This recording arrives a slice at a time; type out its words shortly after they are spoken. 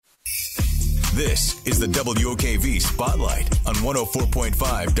This is the WOKV Spotlight on 104.5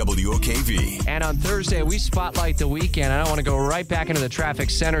 WOKV. And on Thursday, we spotlight the weekend. I want to go right back into the traffic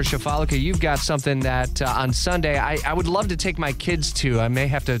center. Shafalika, you've got something that on Sunday I would love to take my kids to. I may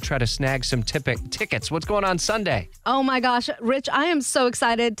have to try to snag some tickets. What's going on Sunday? Oh my gosh, Rich, I am so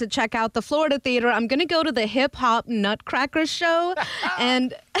excited to check out the Florida Theater. I'm going to go to the Hip Hop Nutcracker show,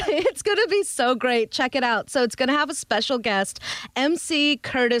 and it's going to be so great. Check it out. So it's going to have a special guest, MC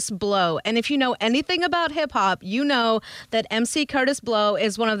Curtis Blow. And if you know anything about hip hop, you know that MC Curtis Blow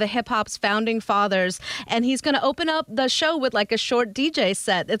is one of the hip hop's founding fathers, and he's going to open up the show with like a short DJ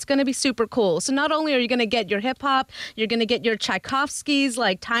set. It's going to be super cool. So not only are you going to get your hip hop, you're going to get your Tchaikovsky's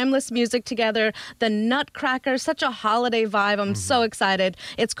like timeless music together, the Nutcracker, such a holiday vibe. I'm so excited.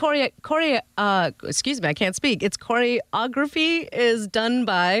 It's excuse me, I can't speak. Its choreography is done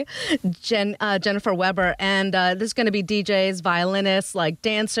by Jennifer Weber, and there's going to be DJs, violinists, like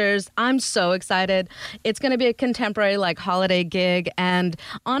dancers. I'm so excited. It's going to be a contemporary like holiday gig, and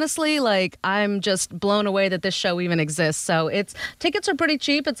honestly, like I'm just blown away that this show even exists. So tickets are pretty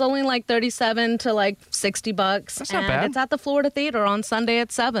cheap. It's only like $37 to like $60. That's not bad. It's at the Florida Theater on Sunday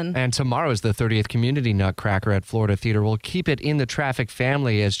at 7. And tomorrow is the 30th Community Nutcracker at Florida Theater. We'll keep it in the traffic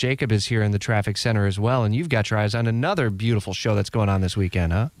family as Jacob is here in the traffic center as well. And you've got your eyes on another beautiful show that's going on this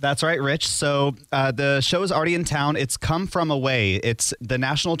weekend, huh? That's right, Rich. So the show is already in town. It's Come From Away. It's the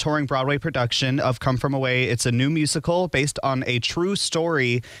national touring Broadway production of Come From Away. It's a new musical based on a true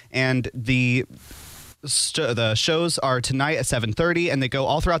story, and the shows are tonight at 7:30, and they go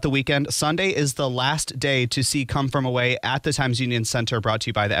all throughout the weekend. Sunday is the last day to see Come From Away at the Times Union Center, brought to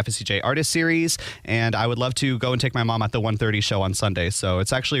you by the FSCJ Artist Series. And I would love to go and take my mom at the 1:30 show on Sunday. So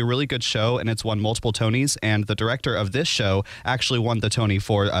it's actually a really good show, and it's won multiple Tonys. And the director of this show actually won the Tony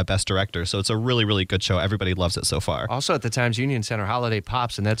for Best Director. So it's a really, really good show. Everybody loves it so far. Also at the Times Union Center, Holiday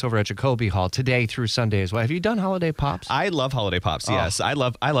Pops, and that's over at Jacoby Hall today through Sunday as well. Have you done Holiday Pops? I love Holiday Pops, yes. I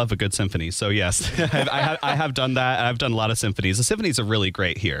love a good symphony. So yes, I have done that. I've done a lot of symphonies. The symphonies are really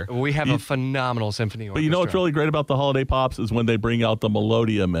great here. We have a phenomenal symphony orchestra. But you know what's really great about the Holiday Pops is when they bring out the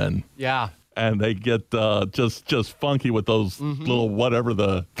Melodia Men. Yeah. And they get just funky with those little whatever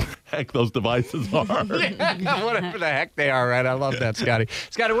the heck those devices are. Yeah, whatever the heck they are, right? I love that, Scotty.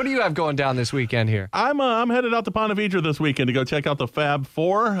 Scotty, what do you have going down this weekend here? I'm headed out to Ponte Vedra this weekend to go check out the Fab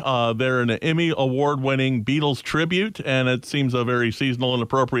Four. They're an Emmy award-winning Beatles tribute, and it seems a very seasonal and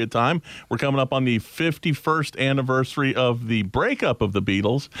appropriate time. We're coming up on the 51st anniversary of the breakup of the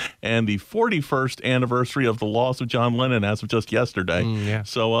Beatles and the 41st anniversary of the loss of John Lennon as of just yesterday. Yeah.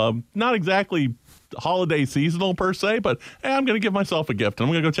 So not exactly holiday seasonal per se, but hey, I'm going to give myself a gift. I'm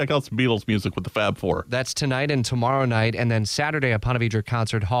going to go check out some Beatles music with the Fab Four. That's tonight and tomorrow night, and then Saturday at Ponte Vedra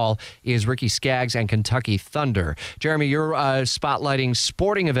Concert Hall is Ricky Skaggs and Kentucky Thunder. Jeremy, you're spotlighting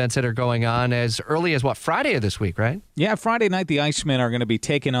sporting events that are going on as early as, Friday of this week, right? Yeah, Friday night the Icemen are going to be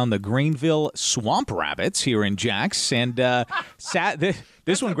taking on the Greenville Swamp Rabbits here in Jax, and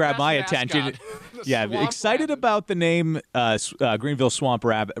this one grabbed my attention. Yeah, excited about the name Greenville Swamp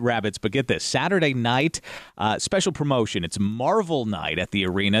Rabbits, but get this, Saturday night, special promotion. It's Marvel Night at the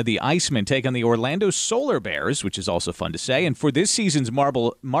arena. The Icemen take on the Orlando Solar Bears, which is also fun to say. And for this season's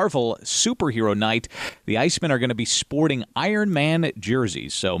Marvel Superhero Night, the Icemen are going to be sporting Iron Man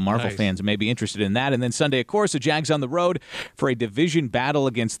jerseys. So Marvel fans may be interested in that. And then Sunday, of course, the Jags on the road for a division battle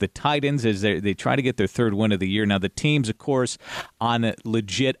against the Titans as they try to get their third win of the year. Now, the teams, of course, on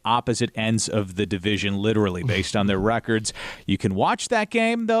legit opposite ends of the division, literally, based on their records. You can watch that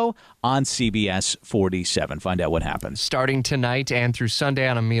game, though, on CBS 47. Find out what happens. Starting tonight and through Sunday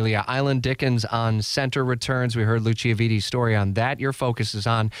on Amelia Island, Dickens on Center returns. We heard Lucia Viti's story on that. Your focus is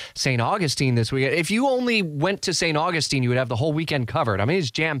on St. Augustine this weekend. If you only went to St. Augustine, you would have the whole weekend covered. I mean,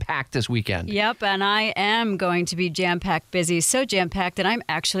 it's jam-packed this weekend. Yep, and I am going to be jam-packed busy. So jam-packed that I'm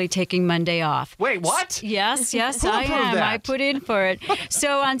actually taking Monday off. Wait, what? Yes, Who I am. that? I put in for it.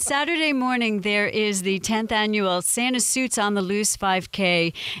 So on Saturday morning, there is the 10th annual Santa Suits on the Loose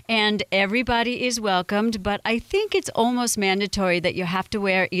 5K, and everybody is welcomed, but I think it's almost mandatory that you have to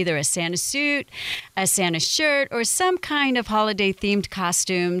wear either a Santa suit, a Santa shirt, or some kind of holiday-themed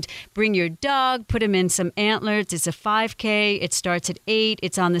costume. Bring your dog, put him in some antlers. It's a 5K. It starts at 8.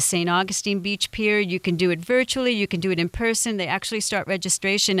 It's on the St. Augustine Beach Pier. You can do it virtually. You can do it in person. They actually start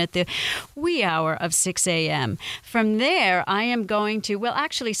registration at the wee hour of 6 a.m. From there, I am going to,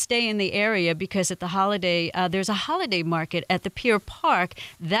 actually stay in the area because because at the holiday, there's a holiday market at the Pier Park.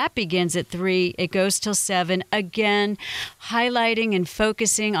 That begins at 3. It goes till 7. Again, highlighting and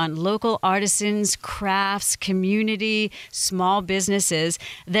focusing on local artisans, crafts, community, small businesses.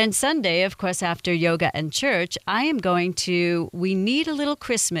 Then Sunday, of course, after yoga and church, I am going to We Need a Little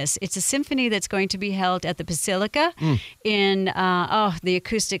Christmas. It's a symphony that's going to be held at the Basilica in, the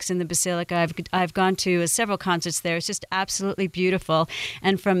acoustics in the Basilica. I've gone to several concerts there. It's just absolutely beautiful.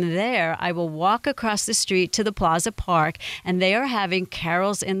 And from there, I will walk across the street to the Plaza Park, and they are having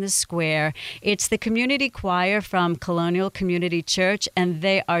carols in the square. It's the community choir from Colonial Community Church, and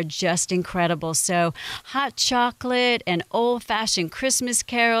they are just incredible. So hot chocolate and old-fashioned Christmas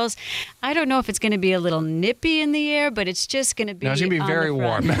carols. I don't know if it's going to be a little nippy in the air, but it's just going to be. No, it's going to be very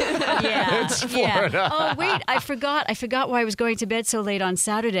warm. Yeah. It's Florida. Oh, wait, I forgot why I was going to bed so late on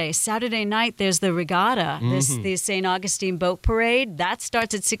Saturday. Saturday night, there's the regatta, the St. Augustine Boat Parade. That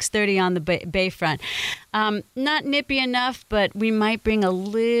starts at 6:30 on the bayfront. Not nippy enough, but we might bring a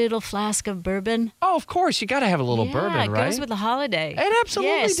little flask of bourbon. Oh, of course. You got to have a little bourbon, right? It goes with the holiday. It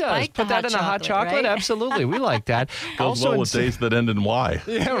absolutely does. spike Put the that in a hot chocolate. right? Absolutely. We like that. Goes well with days that end in Y.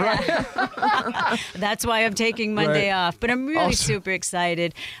 Yeah, right. That's why I'm taking Monday off. But I'm really super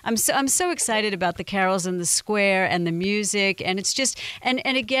excited. I'm so excited about the carols in the square and the music, and it's just and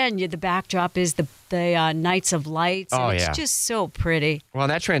again, the backdrop is the Nights of Lights. And it's just so pretty. Well,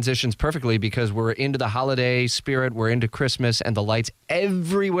 that transitions perfectly because we're into the holiday spirit. We're into Christmas and the lights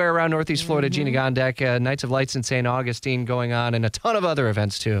everywhere around Northeast Florida. Gina Gondek, Nights of Lights in St. Augustine going on, and a ton of other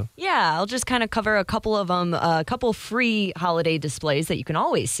events too. Yeah, I'll just kind of cover a couple of them, a couple free holiday displays that you can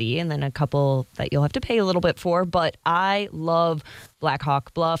always see, and then a couple that you'll have to pay a little bit for. But I love Black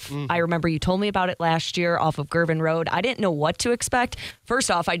Hawk Bluff. I remember you told me about it last year off of Girvin Road. I didn't know what to expect.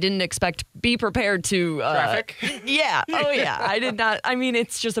 First off, I didn't expect be prepared to traffic. Yeah. Oh yeah. I did not. I mean,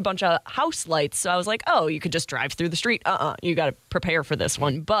 it's just a bunch of house lights. So I was like, oh, you could just drive through the street. You got to prepare for this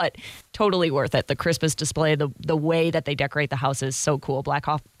one. But totally worth it. The Christmas display, the way that they decorate the house is so cool. Black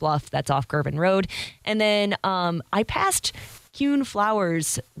Hawk Bluff, that's off Girvin Road. And then I passed Kuhn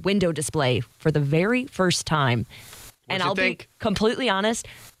Flowers window display for the very first time. And I'll be completely honest,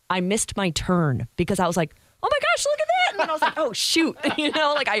 I missed my turn because I was like, oh my gosh, look at that. And then I was like, oh, shoot.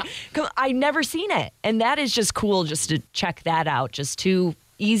 I never seen it. And that is just cool just to check that out. Just 2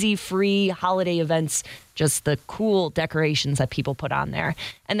 easy, free holiday events, just the cool decorations that people put on there.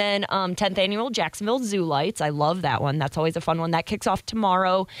 And then 10th Annual Jacksonville Zoo Lights. I love that one. That's always a fun one. That kicks off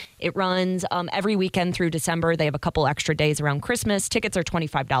tomorrow. It runs every weekend through December. They have a couple extra days around Christmas. Tickets are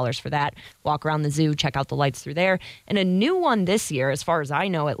 $25 for that. Walk around the zoo, check out the lights through there. And a new one this year, as far as I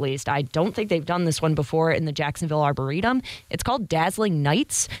know at least, I don't think they've done this one before in the Jacksonville Arboretum. It's called Dazzling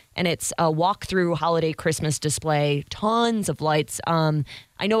Nights, and it's a walk-through holiday Christmas display. Tons of lights.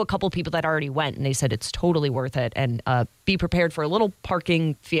 I know a couple people that already went, and they said it's totally worth it. And be prepared for a little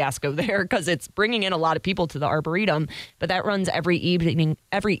parking fiasco there because it's bringing in a lot of people to the Arboretum. But that runs every evening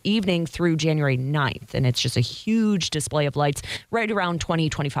through January 9th. And it's just a huge display of lights, right around $20,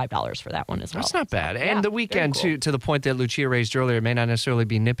 $25 for that one as well. That's not bad. So, and the weekend, cool. to the point that Lucia raised earlier, it may not necessarily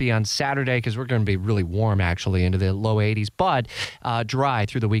be nippy on Saturday because we're going to be really warm, actually, into the low 80s, but dry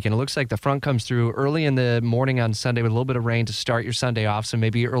through the weekend. It looks like the front comes through early in the morning on Sunday with a little bit of rain to start your Sunday off, so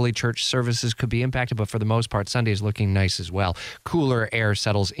maybe early church services could be impacted, but for the most part, Sunday is looking nice as well. Cooler air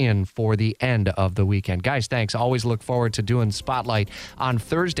settles in for the end of the weekend. Guys, thanks. Always look forward to doing Spotlight on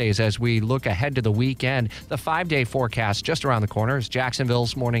Thursdays as we look ahead to the weekend. The 5-day forecast just around the corner as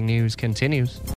Jacksonville's Morning News continues.